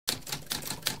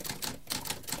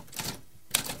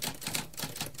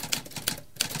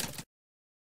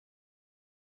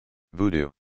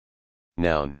Voodoo.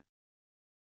 Noun.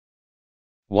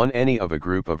 1. Any of a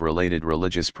group of related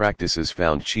religious practices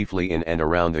found chiefly in and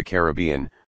around the Caribbean,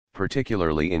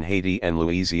 particularly in Haiti and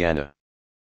Louisiana.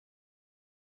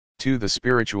 2. The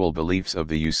spiritual beliefs of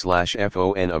the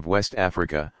U/FON of West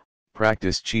Africa,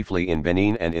 practiced chiefly in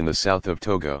Benin and in the south of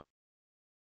Togo.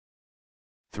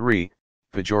 3.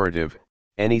 Pejorative,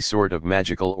 any sort of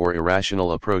magical or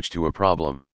irrational approach to a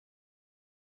problem.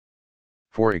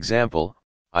 For example,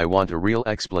 I want a real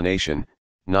explanation,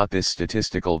 not this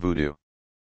statistical voodoo.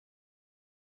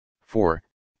 4.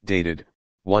 Dated,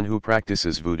 one who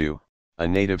practices voodoo, a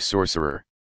native sorcerer.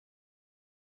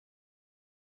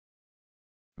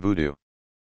 Voodoo.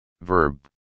 Verb.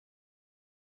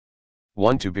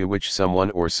 1. To bewitch someone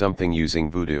or something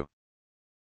using voodoo.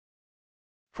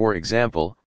 For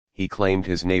example, he claimed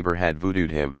his neighbor had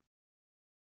voodooed him.